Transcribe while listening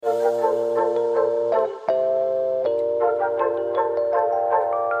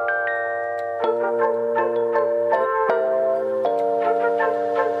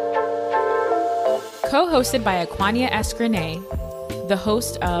Co-hosted by Aquania S. Grenay, the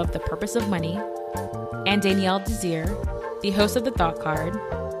host of The Purpose of Money, and Danielle Desir, the host of The Thought Card.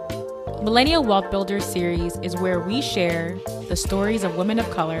 Millennial Wealth Builders series is where we share the stories of women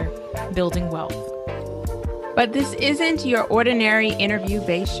of color building wealth. But this isn't your ordinary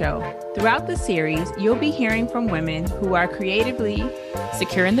interview-based show. Throughout the series, you'll be hearing from women who are creatively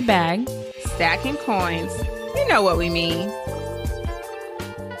secure in the bag, stacking coins. You know what we mean.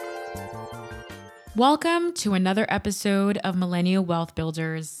 Welcome to another episode of Millennial Wealth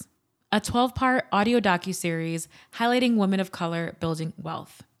Builders, a 12-part audio docuseries highlighting women of color building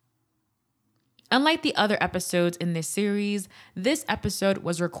wealth. Unlike the other episodes in this series, this episode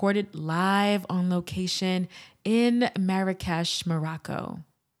was recorded live on location in Marrakesh, Morocco.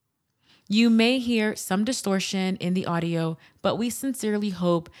 You may hear some distortion in the audio, but we sincerely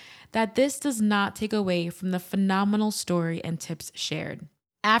hope that this does not take away from the phenomenal story and tips shared.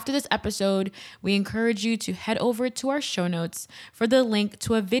 After this episode, we encourage you to head over to our show notes for the link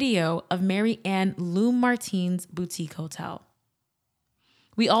to a video of Mary Ann Loom Martin's boutique hotel.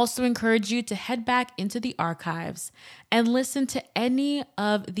 We also encourage you to head back into the archives and listen to any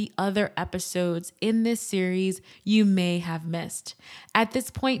of the other episodes in this series you may have missed. At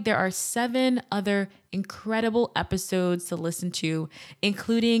this point, there are 7 other incredible episodes to listen to,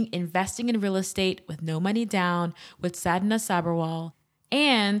 including Investing in Real Estate with No Money Down with Sadhana Sabharwal,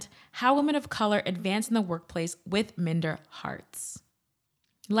 and How Women of Color Advance in the Workplace with Minder Harts.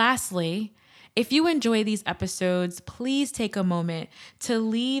 Lastly, if you enjoy these episodes, please take a moment to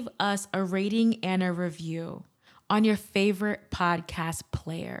leave us a rating and a review on your favorite podcast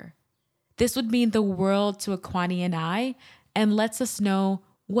player. This would mean the world to Aquania and I, and lets us know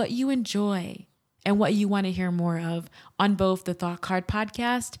what you enjoy and what you want to hear more of on both the Thought Card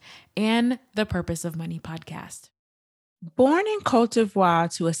podcast and the Purpose of Money podcast. Born in Côte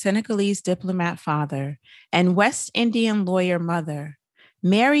d'Ivoire to a Senegalese diplomat father and West Indian lawyer mother,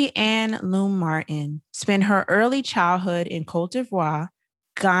 Mary Ann Loom Martin spent her early childhood in Côte d'Ivoire,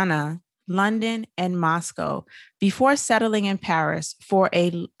 Ghana, London, and Moscow before settling in Paris for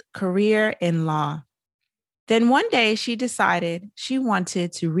a career in law. Then one day she decided she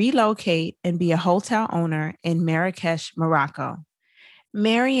wanted to relocate and be a hotel owner in Marrakesh, Morocco.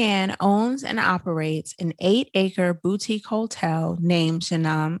 Mary Ann owns and operates an 8-acre boutique hotel named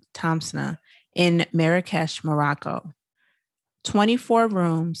Janam Tamsna in Marrakesh, Morocco. 24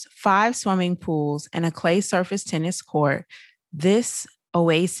 rooms, 5 swimming pools, and a clay surface tennis court. This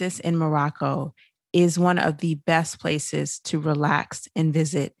oasis in Morocco is one of the best places to relax and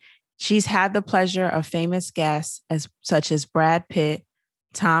visit. She's had the pleasure of famous guests such as Brad Pitt,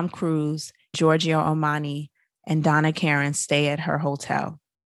 Tom Cruise, Giorgio Armani, and Donna Karan stay at her hotel.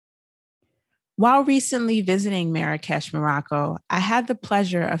 While recently visiting Marrakesh, Morocco, I had the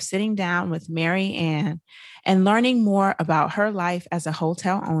pleasure of sitting down with Mary Ann and learning more about her life as a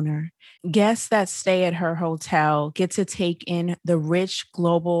hotel owner. Guests that stay at her hotel get to take in the rich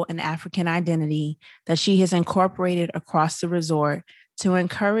global and African identity that she has incorporated across the resort to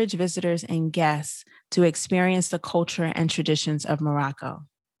encourage visitors and guests to experience the culture and traditions of Morocco.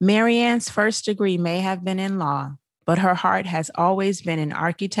 Mary Ann's first degree may have been in law, but her heart has always been in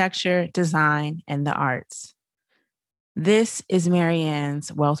architecture, design, and the arts. This is Mary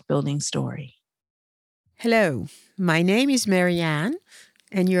Ann's wealth building story. Hello, my name is Mary Ann,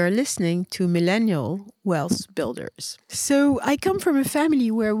 and you're listening to Millennial Wealth Builders. So I come from a family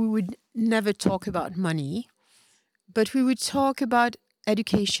where we would never talk about money, but we would talk about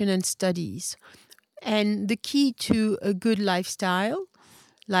education and studies. And the key to a good lifestyle,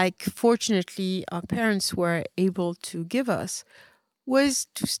 like fortunately our parents were able to give us, was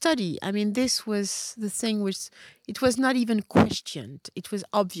to study. I mean, this was the thing which it was not even questioned. It was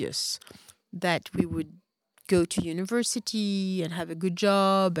obvious that we would go to university and have a good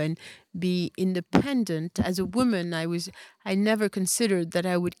job and be independent. As a woman, I never considered that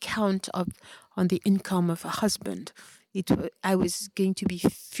I would count on the income of a husband. I was going to be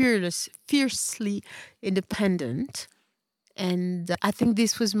fiercely independent. And I think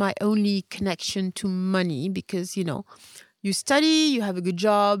this was my only connection to money because, you study, you have a good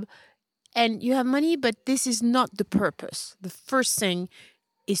job, and you have money, but this is not the purpose. The first thing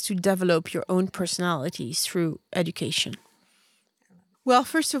is to develop your own personality through education. Well,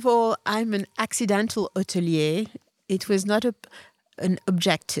 first of all, I'm an accidental hotelier. It was not an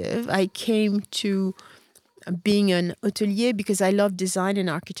objective. I came to being an hotelier because I love design and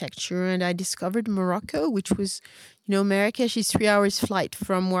architecture, and I discovered Morocco, which was, Marrakesh is 3 hours flight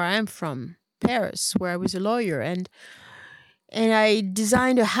from where I'm from, Paris, where I was a lawyer, and I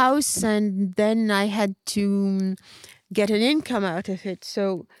designed a house, and then I had to get an income out of it.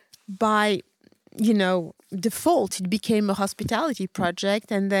 So by default, it became a hospitality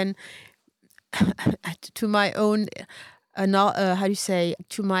project. And then to my own,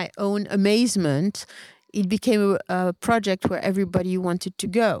 to my own amazement, it became a project where everybody wanted to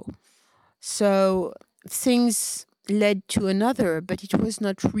go. So things led to another, but it was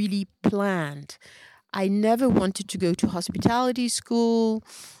not really planned. I never wanted to go to hospitality school.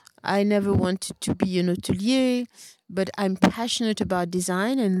 I never wanted to be an hotelier, but I'm passionate about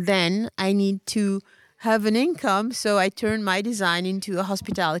design, and then I need to have an income, so I turned my design into a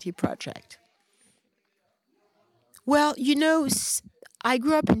hospitality project. Well, I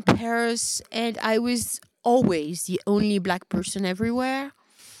grew up in Paris, and I was always the only Black person everywhere.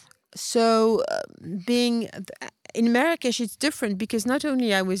 So being in Marrakesh, it's different because not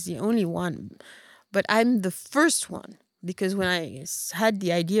only I was the only one, but I'm the first one. Because when I had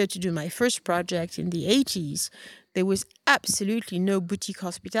the idea to do my first project in the 80s, there was absolutely no boutique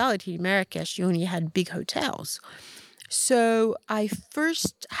hospitality in Marrakesh. You only had big hotels. So I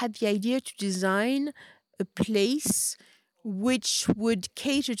first had the idea to design a place which would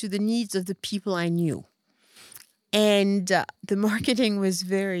cater to the needs of the people I knew. And the marketing was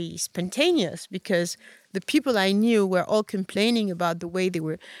very spontaneous because the people I knew were all complaining about the way they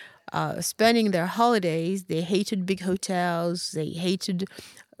were spending their holidays. They hated big hotels. They hated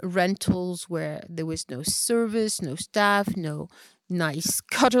rentals where there was no service, no staff, no nice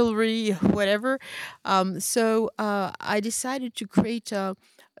cutlery, whatever. So I decided to create a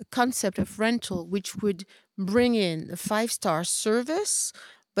concept of rental which would bring in a 5-star service,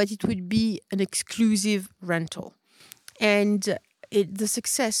 but it would be an exclusive rental. And the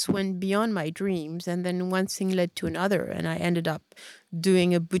success went beyond my dreams. And then one thing led to another. And I ended up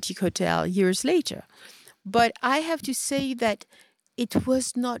doing a boutique hotel years later. But I have to say that it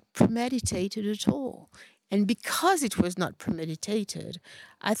was not premeditated at all. And because it was not premeditated,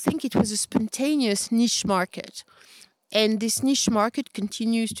 I think it was a spontaneous niche market. And this niche market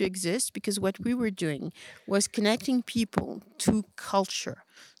continues to exist because what we were doing was connecting people to culture,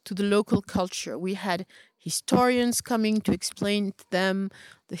 to the local culture. We had historians coming to explain to them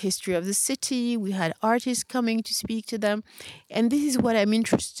the history of the city. We had artists coming to speak to them. And this is what I'm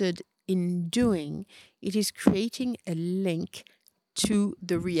interested in doing. It is creating a link to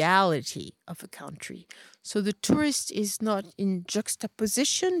the reality of a country. So the tourist is not in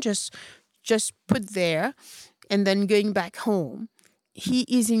juxtaposition, just put there and then going back home. He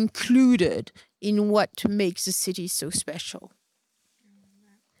is included in what makes the city so special.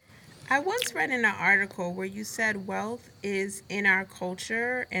 I once read in an article where you said wealth is in our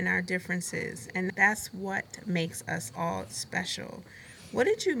culture and our differences, and that's what makes us all special. What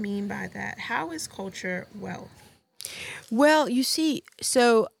did you mean by that? How is culture wealth? Well, you see,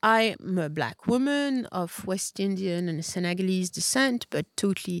 so I'm a Black woman of West Indian and Senegalese descent, but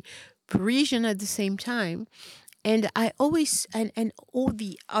totally Parisian at the same time. And I always, and all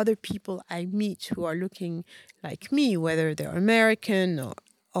the other people I meet who are looking like me, whether they're American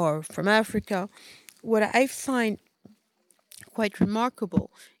or from Africa, what I find quite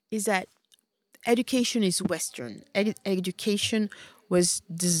remarkable is that education is Western. Education was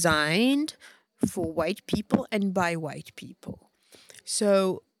designed for white people and by white people.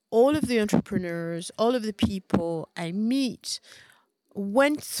 So all of the entrepreneurs, all of the people I meet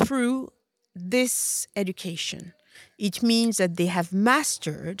went through this education. It means that they have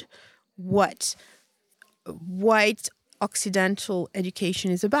mastered what white Occidental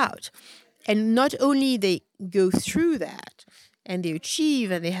education is about. And not only they go through that and they achieve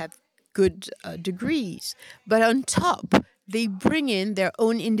and they have good degrees, but on top, they bring in their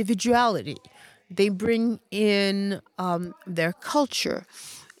own individuality. They bring in their culture.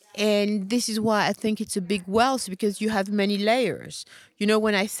 And this is why I think it's a big wealth, because you have many layers.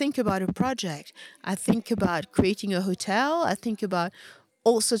 When I think about a project, I think about creating a hotel. I think about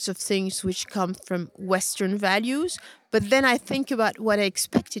all sorts of things which come from Western values. But then I think about what I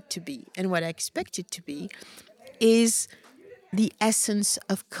expect it to be. And what I expect it to be is the essence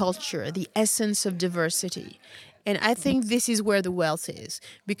of culture, the essence of diversity. And I think this is where the wealth is.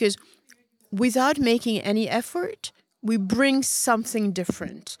 Because without making any effort, we bring something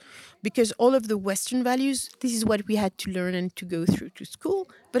different. Because all of the Western values, this is what we had to learn and to go through to school.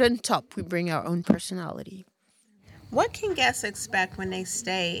 But on top, we bring our own personality. What can guests expect when they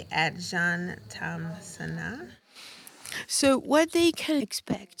stay at Jean Thompson? So what they can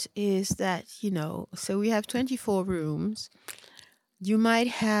expect is that, so we have 24 rooms. You might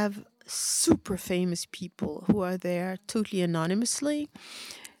have super famous people who are there totally anonymously,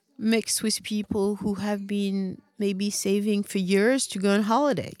 mixed with people who have been maybe saving for years to go on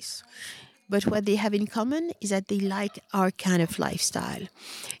holidays. But what they have in common is that they like our kind of lifestyle.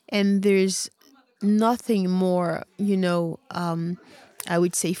 And there's nothing more, I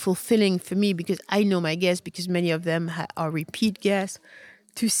would say fulfilling for me, because I know my guests, because many of them are repeat guests,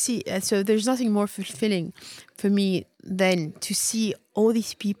 to see. So there's nothing more fulfilling for me than to see all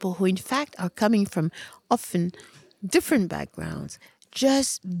these people who in fact are coming from often different backgrounds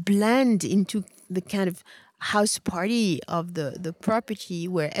just blend into the kind of house party of the property,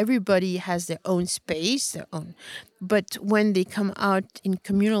 where everybody has their own space, their own. But when they come out in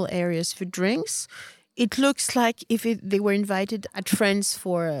communal areas for drinks, it looks like if they were invited at friends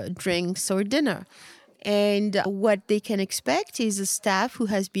for drinks or dinner. And what they can expect is a staff who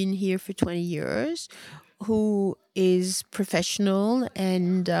has been here for 20 years, who is professional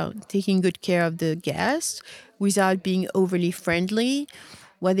and taking good care of the guests without being overly friendly.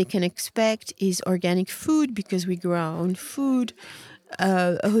 What they can expect is organic food, because we grow our own food.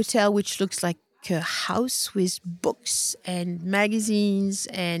 A hotel which looks like a house with books and magazines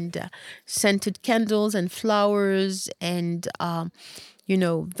and scented candles and flowers and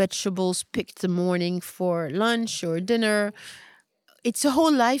vegetables picked the morning for lunch or dinner. It's a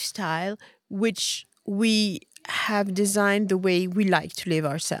whole lifestyle which we have designed the way we like to live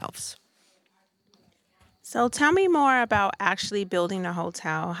ourselves. So tell me more about actually building a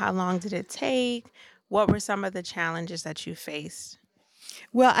hotel. How long did it take? What were some of the challenges that you faced?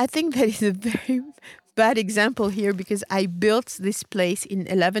 Well, I think that is a very bad example here, because I built this place in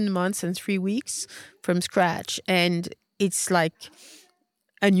 11 months and 3 weeks from scratch, and it's like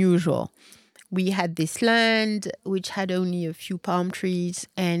unusual. We had this land which had only a few palm trees,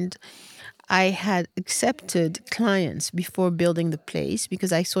 and I had accepted clients before building the place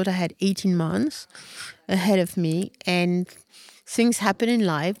because I thought I had 18 months ahead of me, and things happen in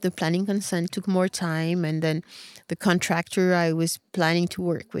life. The planning consent took more time, and then the contractor I was planning to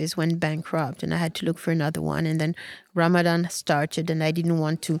work with went bankrupt, and I had to look for another one. And then Ramadan started, and I didn't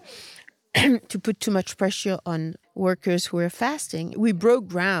want to to put too much pressure on workers who were fasting. We broke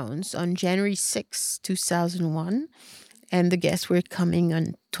grounds on January 6, 2001, and the guests were coming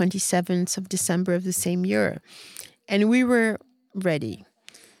on 27th of December of the same year. And we were ready.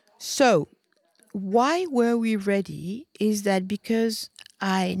 So why were we ready is that because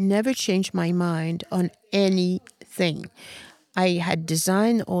I never changed my mind on anything. I had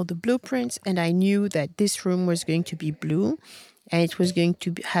designed all the blueprints, and I knew that this room was going to be blue, and it was going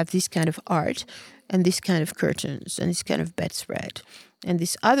to have this kind of art and this kind of curtains and this kind of bedspread. And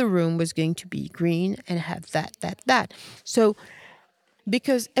this other room was going to be green and have that. So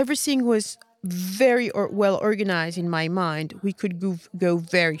because everything was very well organized in my mind, we could go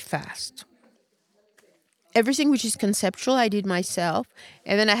very fast. Everything which is conceptual, I did myself,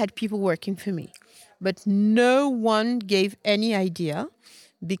 and then I had people working for me. But no one gave any idea,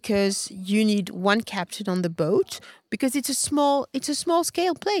 because you need one captain on the boat, because it's a small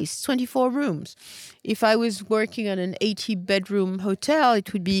scale place, 24 rooms. If I was working on an 80-bedroom hotel,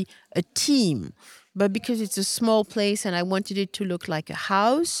 it would be a team. But because it's a small place and I wanted it to look like a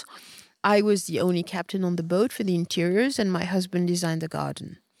house, I was the only captain on the boat for the interiors, and my husband designed the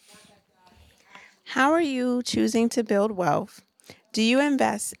garden. How are you choosing to build wealth? Do you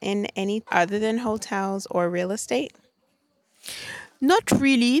invest in any other than hotels or real estate? Not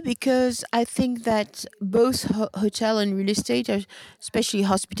really, because I think that both hotel and real estate, especially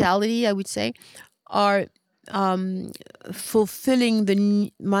hospitality, I would say, are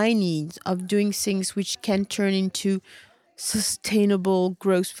fulfilling my needs of doing things which can turn into sustainable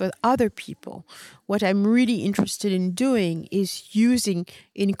growth for other people. What I'm really interested in doing is using,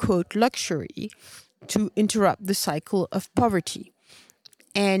 in quote, luxury to interrupt the cycle of poverty.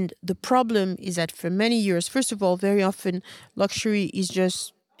 And the problem is that for many years, first of all, very often luxury is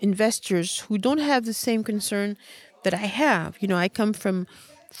just investors who don't have the same concern that I have. I come from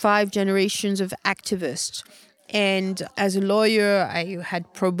 5 generations of activists. And as a lawyer, I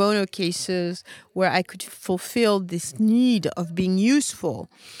had pro bono cases where I could fulfill this need of being useful.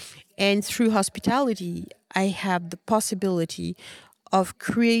 And through hospitality, I have the possibility of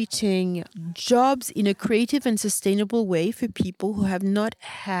creating jobs in a creative and sustainable way for people who have not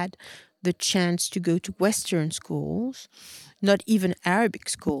had the chance to go to Western schools, not even Arabic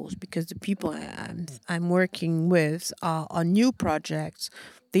schools, because the people I'm working with are on new projects.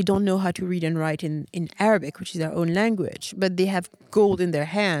 They don't know how to read and write in Arabic, which is their own language, but they have gold in their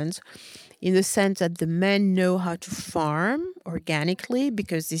hands, in the sense that the men know how to farm organically,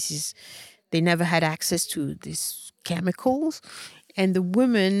 because they never had access to these chemicals. And the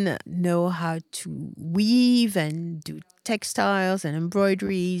women know how to weave and do textiles and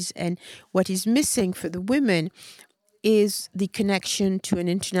embroideries. And what is missing for the women is the connection to an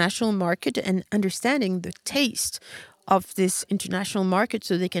international market and understanding the taste of this international market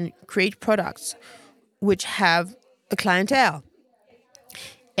so they can create products which have a clientele.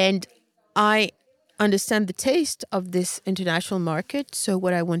 And I understand the taste of this international market. So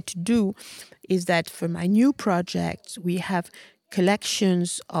what I want to do is that for my new project, we have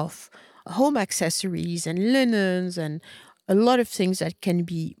collections of home accessories and linens and a lot of things that can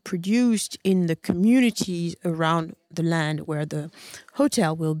be produced in the communities around the land where the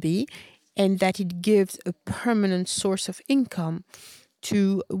hotel will be, and that it gives a permanent source of income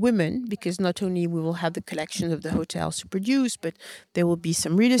to women, because not only we will have the collections of the hotels to produce, but there will be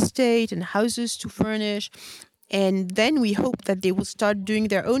some real estate and houses to furnish. And then we hope that they will start doing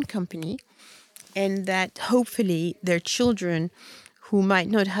their own company, and that hopefully their children, who might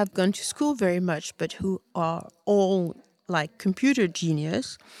not have gone to school very much, but who are all like computer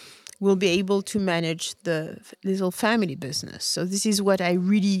genius, will be able to manage the little family business. So this is what I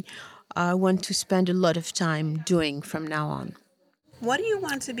really want to spend a lot of time doing from now on. What do you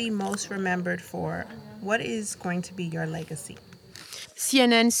want to be most remembered for? What is going to be your legacy?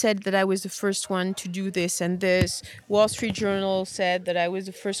 CNN said that I was the first one to do this and this. Wall Street Journal said that I was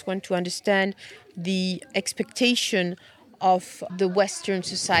the first one to understand the expectation of the Western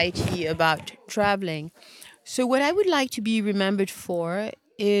society about traveling. So what I would like to be remembered for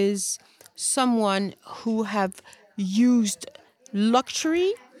is someone who have used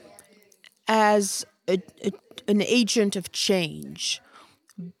luxury as an agent of change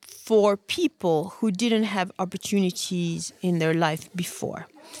for people who didn't have opportunities in their life before.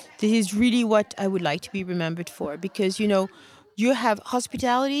 This is really what I would like to be remembered for, because, you have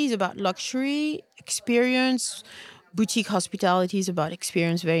hospitality is about luxury, experience. Boutique hospitality is about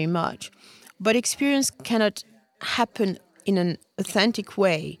experience very much. But experience cannot happen in an authentic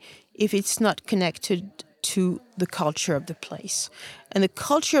way if it's not connected to the culture of the place. And the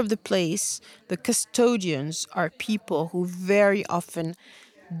culture of the place, the custodians are people who very often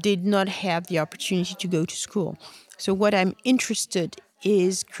did not have the opportunity to go to school. So what I'm interested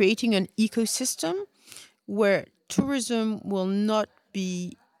is creating an ecosystem where tourism will not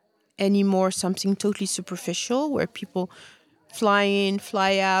be anymore something totally superficial, where people fly in,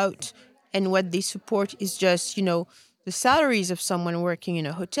 fly out, and what they support is just, the salaries of someone working in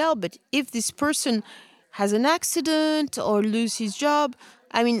a hotel. But if this person has an accident or lose his job,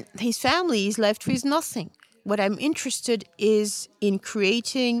 his family is left with nothing. What I'm interested is in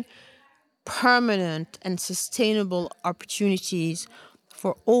creating permanent and sustainable opportunities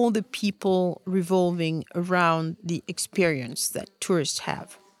for all the people revolving around the experience that tourists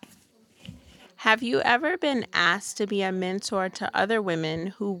have. Have you ever been asked to be a mentor to other women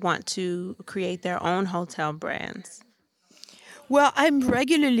who want to create their own hotel brands? Well, I'm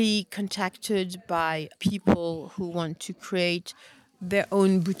regularly contacted by people who want to create their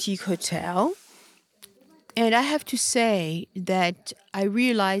own boutique hotel. And I have to say that I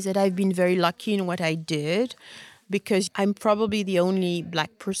realize that I've been very lucky in what I did, because I'm probably the only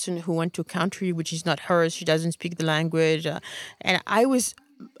Black person who went to a country which is not hers. She doesn't speak the language. And I was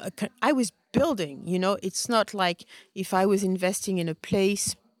building, it's not like if I was investing in a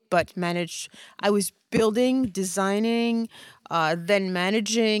place but I was building, designing, then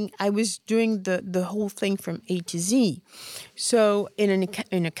managing. I was doing the whole thing from A to Z. So in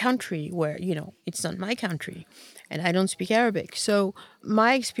a country where, it's not my country and I don't speak Arabic. So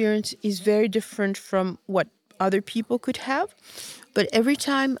my experience is very different from what other people could have. But every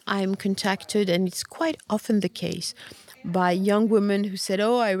time I'm contacted, and it's quite often the case, by young women who said,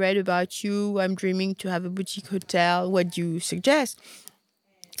 "Oh, I read about you. I'm dreaming to have a boutique hotel. What do you suggest?"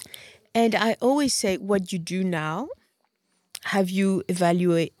 And I always say, what you do now, have you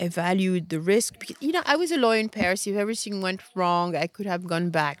evaluated the risk? Because, I was a lawyer in Paris. If everything went wrong, I could have gone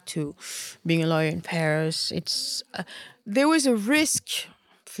back to being a lawyer in Paris. There was a risk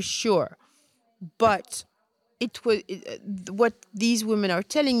for sure, but what these women are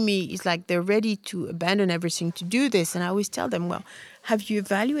telling me is like they're ready to abandon everything to do this. And I always tell them, well, have you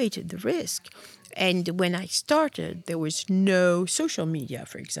evaluated the risk? And when I started, there was no social media,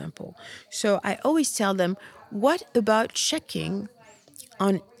 for example. So I always tell them, what about checking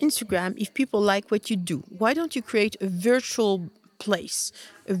on Instagram if people like what you do? Why don't you create a virtual place,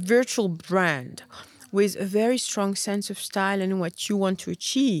 a virtual brand with a very strong sense of style and what you want to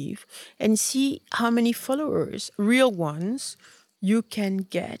achieve, and see how many followers, real ones, you can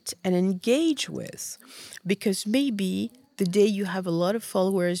get and engage with? Because maybe the day you have a lot of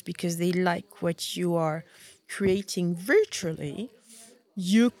followers because they like what you are creating virtually,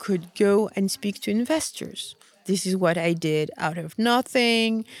 you could go and speak to investors. This is what I did out of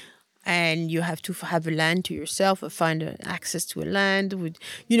nothing. And you have to have a land to yourself or find access to a land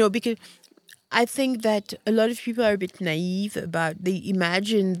because I think that a lot of people are a bit naive about, they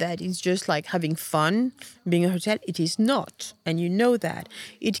imagine that it's just like having fun being a hotel. It is not. And you know that.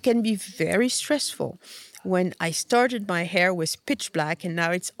 It can be very stressful. When I started, my hair was pitch black and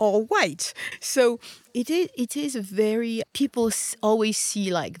now it's all white. So it is a very, people always see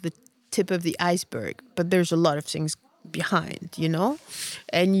like the tip of the iceberg, but there's a lot of things behind,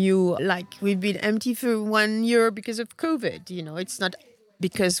 and we've been empty for 1 year because of COVID, it's not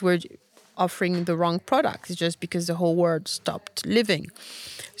because we're offering the wrong product. It's just because the whole world stopped living.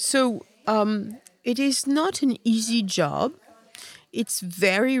 So it is not an easy job. It's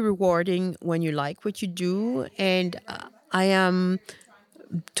very rewarding when you like what you do. And I am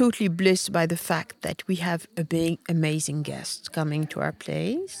totally blessed by the fact that we have a big, amazing guests coming to our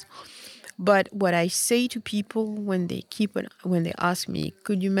place. But what I say to people when they ask me,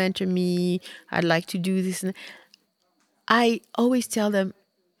 could you mentor me? I'd like to do this. I always tell them,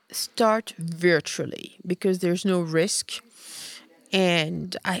 start virtually because there's no risk.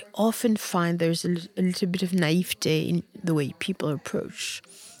 And I often find there's a little bit of naivete in the way people approach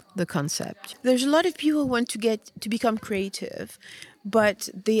the concept. There's a lot of people who want to become creative, but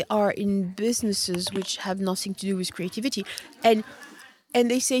they are in businesses which have nothing to do with creativity. And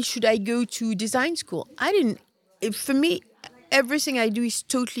they say, should I go to design school? For me, everything I do is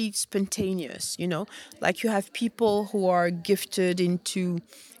totally spontaneous, Like you have people who are gifted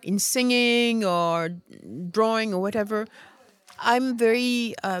in singing or drawing or whatever. I'm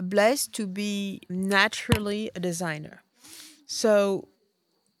very blessed to be naturally a designer. So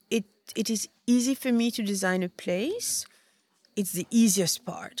it is easy for me to design a place. It's the easiest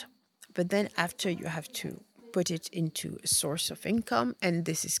part. But then after you have to put it into a source of income, and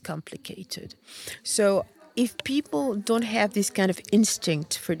this is complicated. So if people don't have this kind of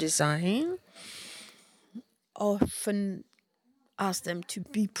instinct for design, often ask them to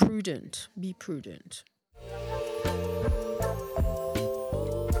be prudent. Be prudent.